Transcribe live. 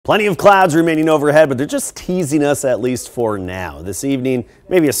Plenty of clouds remaining overhead, but they're just teasing us at least for now. This evening,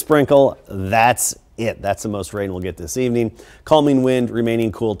 maybe a sprinkle. That's it. That's the most rain we'll get this evening. Calming wind,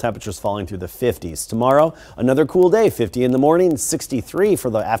 remaining cool, temperatures falling through the 50s. Tomorrow, another cool day, 50 in the morning, 63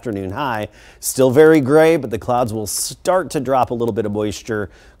 for the afternoon high. Still very gray, but the clouds will start to drop a little bit of moisture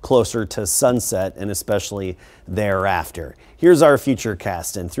closer to sunset and especially thereafter. Here's our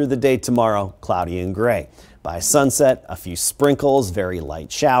futurecast, and through the day tomorrow, cloudy and gray. By sunset, a few sprinkles, very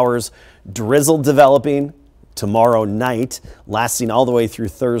light showers, drizzle developing tomorrow night, lasting all the way through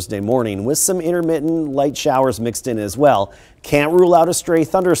Thursday morning with some intermittent light showers mixed in as well. Can't rule out a stray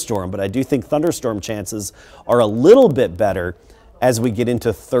thunderstorm, but I do think thunderstorm chances are a little bit better as we get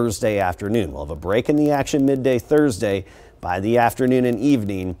into Thursday afternoon. We'll have a break in the action midday Thursday. By the afternoon and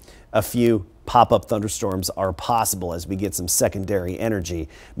evening, a few pop-up thunderstorms are possible as we get some secondary energy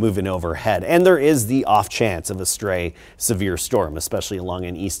moving overhead. And there is the off chance of a stray severe storm, especially along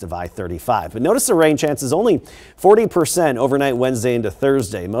and east of I-35. But notice the rain chance is only 40% overnight Wednesday into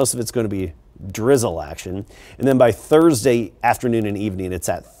Thursday. Most of it's going to be drizzle action. And then by Thursday afternoon and evening, it's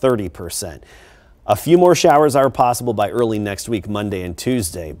at 30%. A few more showers are possible by early next week, Monday and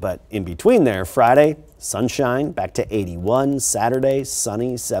Tuesday. But in between there, Friday, sunshine back to 81, Saturday,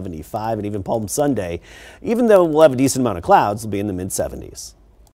 sunny, 75, and even Palm Sunday. Even though we'll have a decent amount of clouds, it'll be in the mid-70s.